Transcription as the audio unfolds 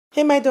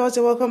Hey my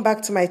daughter, welcome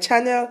back to my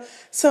channel.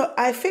 So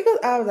I figured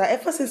out that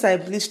ever since I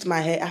bleached my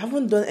hair, I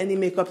haven't done any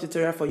makeup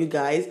tutorial for you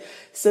guys.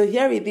 So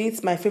here it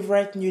is, my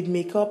favorite nude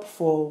makeup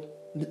for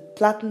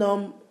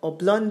platinum or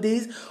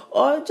blondies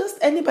or just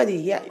anybody.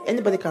 Yeah,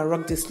 anybody can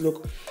rock this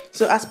look.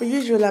 So as per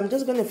usual, I'm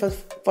just going to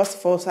first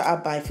of all start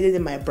out by filling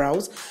in my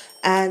brows.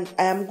 And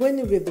I am going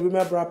in with the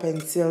Rimmel Brow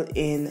Pencil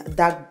in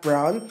dark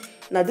brown.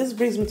 Now this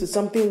brings me to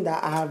something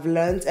that I have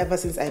learned ever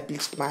since I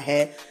bleached my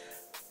hair.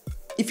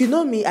 If you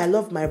know me, I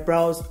love my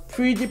brows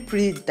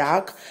pretty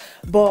dark,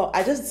 but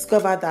I just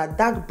discovered that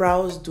dark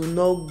brows do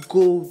not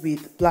go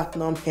with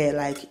platinum hair.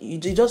 Like, it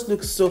just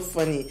looks so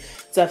funny.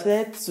 So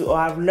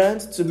I've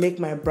learned to make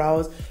my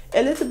brows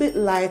a little bit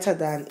lighter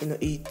than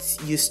it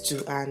used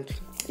to, and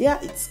yeah,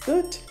 it's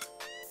good.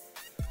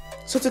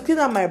 So to clean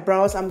out my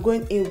brows, I'm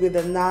going in with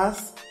the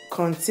NARS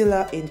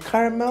concealer in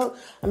caramel.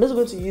 I'm just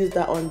going to use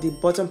that on the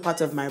bottom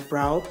part of my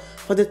brow.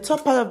 For the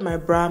top part of my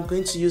brow, I'm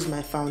going to use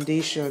my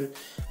foundation.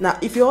 Now,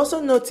 if you also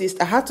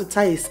noticed, I had to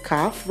tie a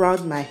scarf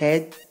around my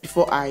head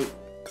before I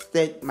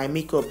did my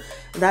makeup.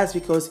 That's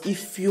because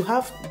if you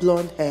have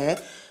blonde hair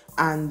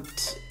and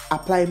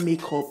apply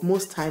makeup,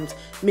 most times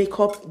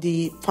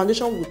the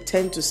foundation would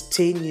tend to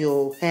stain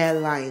your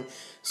hairline.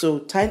 So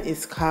tying a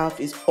scarf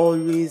is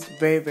always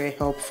very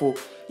helpful.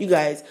 You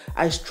guys,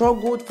 I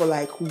struggled for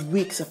like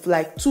weeks. For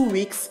like 2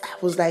 weeks, I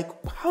was like,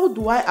 how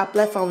do I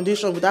apply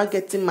foundation without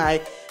getting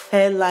my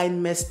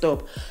hairline messed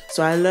up?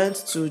 So I learned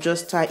to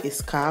just tie a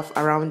scarf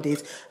around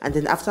it, and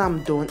then after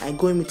I'm done, I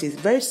go in with a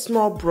very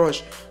small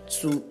brush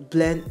to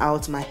blend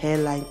out my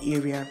hairline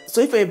area.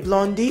 So if you're a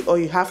blondie or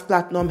you have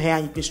platinum hair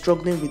and you've been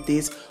struggling with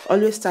this,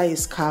 always tie a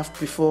scarf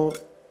before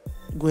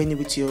going in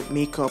with your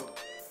makeup.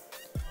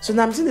 So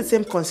now I'm using the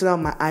same concealer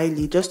on my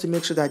eyelid just to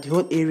make sure that the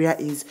whole area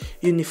is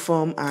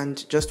uniform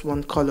and just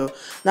one color.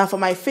 Now for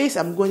my face,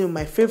 I'm going with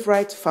my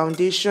favorite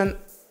foundation,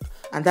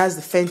 and that's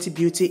the Fenty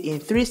Beauty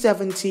in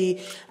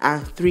 370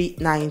 and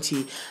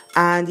 390.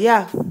 And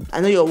yeah,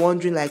 I know you're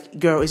wondering, like,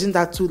 girl, isn't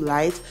that too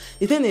light?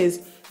 The thing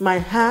is, my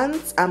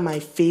hands and my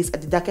face are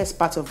the darkest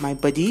part of my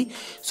body.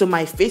 So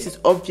my face is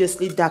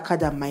obviously darker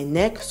than my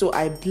neck. So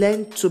I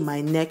blend to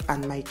my neck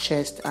and my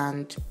chest,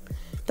 and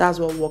that's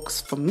what works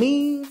for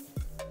me.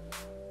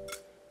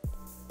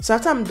 So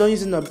after I'm done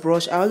using a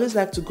brush, I always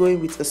like to go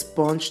in with a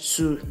sponge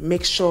to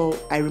make sure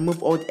I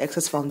remove all the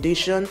excess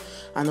foundation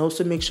and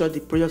also make sure the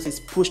product is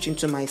pushed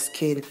into my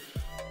skin.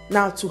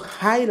 Now to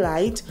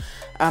highlight,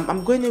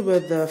 I'm going in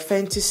with the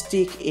Fenty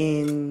stick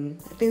in,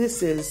 I think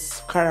this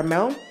is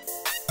caramel.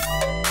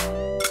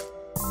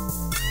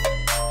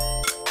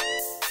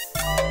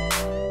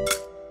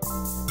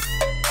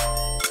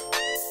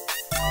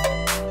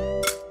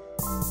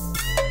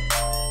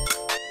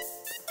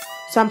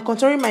 So I'm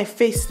contouring my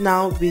face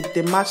now with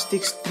the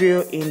Matchstick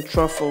Trio in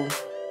Truffle.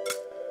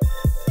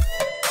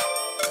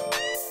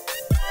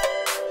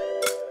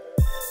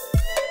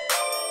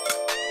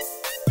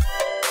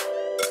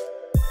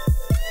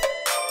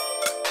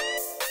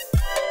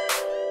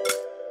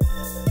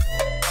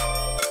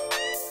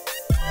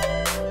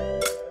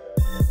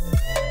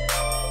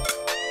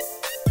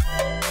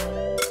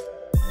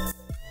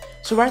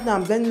 So right now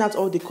I'm blending out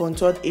all the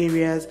contoured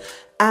areas,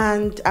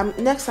 and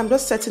next I'm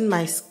just setting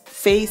my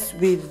face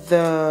with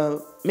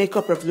the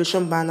Makeup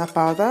Revolution Banner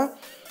powder,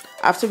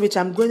 after which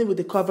I'm going in with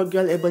the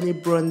CoverGirl Ebony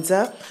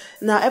Bronzer.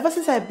 Now ever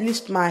since I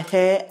bleached my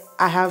hair,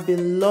 I have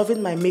been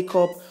loving my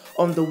makeup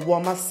on the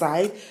warmer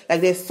side. Like,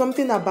 there's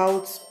something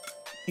about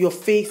your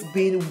face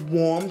being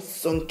warm,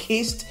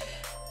 sun-kissed,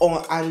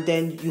 and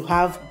then you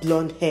have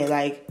blonde hair.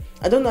 Like,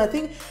 I don't know, I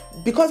think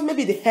because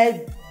maybe the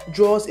hair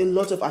draws a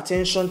lot of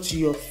attention to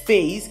your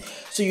face,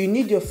 so you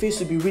need your face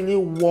to be really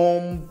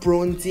warm,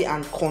 bronzy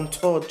and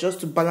contoured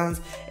just to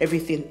balance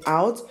everything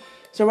out.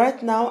 So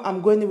right now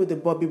I'm going in with the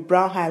Bobbi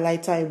Brown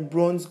highlighter in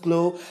Bronze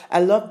Glow.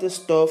 I love this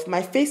stuff.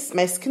 My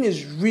skin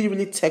is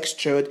really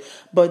textured,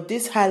 but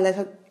this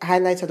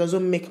highlighter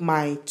doesn't make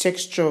my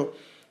texture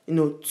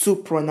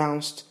too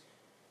pronounced.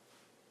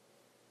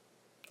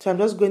 So I'm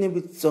just going in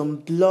with some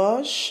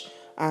blush,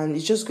 and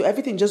it's just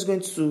everything just going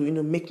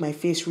to make my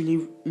face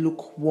really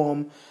look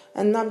warm.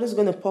 And now I'm just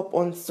going to pop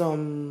on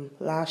some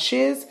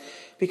lashes,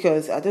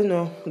 because I don't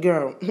know,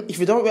 girl, if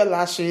you don't wear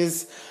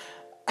lashes,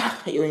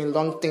 you're in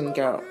long thing,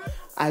 girl.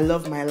 I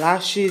love my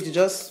lashes. They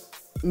just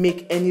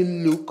make any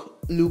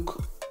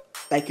look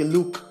like a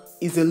look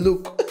is a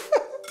look.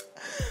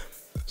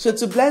 So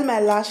to blend my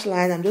lash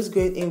line, I'm just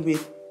going in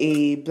with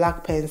a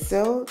black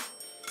pencil,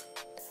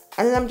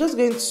 and then I'm just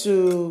going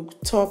to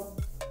top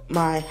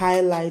my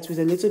highlight with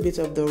a little bit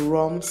of the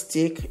rum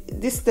stick.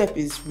 This step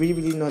is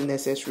really not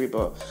necessary,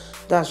 but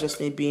that's just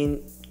me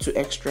being too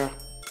extra.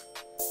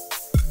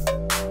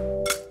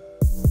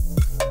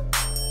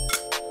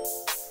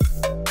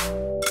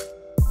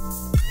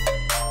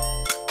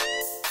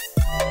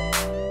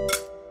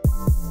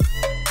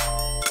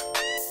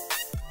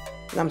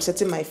 And I'm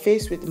setting my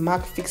face with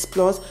MAC Fix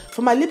Plus.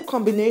 For my lip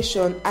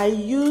combination, I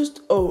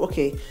used,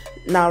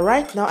 Now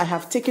right now I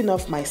have taken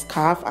off my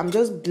scarf. I'm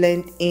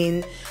blending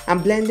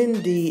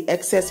the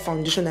excess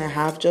foundation I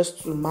have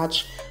just to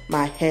match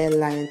my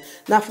hairline.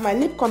 Now for my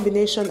lip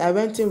combination, I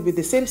went in with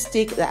the same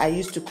stick that I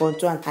used to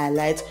contour and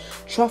highlight,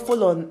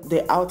 truffle on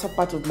the outer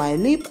part of my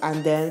lip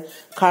and then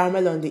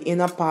caramel on the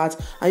inner part.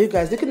 And you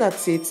guys looking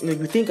at it, you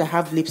think I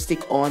have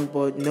lipstick on,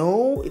 but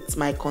no, it's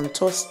my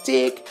contour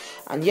stick.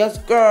 And yes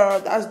girl,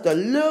 that's the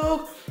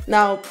look.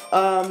 Now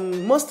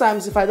most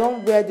times if I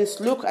don't wear this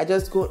look, I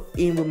just go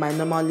in with my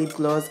normal lip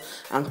gloss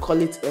and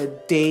call it a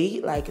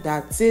day. Like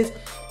that's it.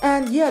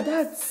 And yeah,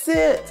 that's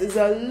it. It's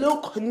a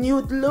look,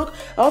 nude look.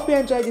 I hope you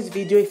enjoyed this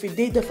video. If you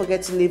did, don't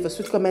forget to leave a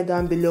sweet comment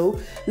down below,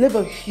 leave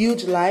a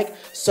huge like,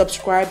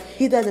 subscribe,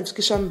 hit that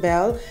notification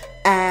bell,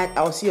 and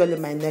I'll see you all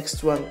in my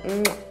next one.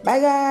 Bye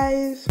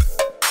guys.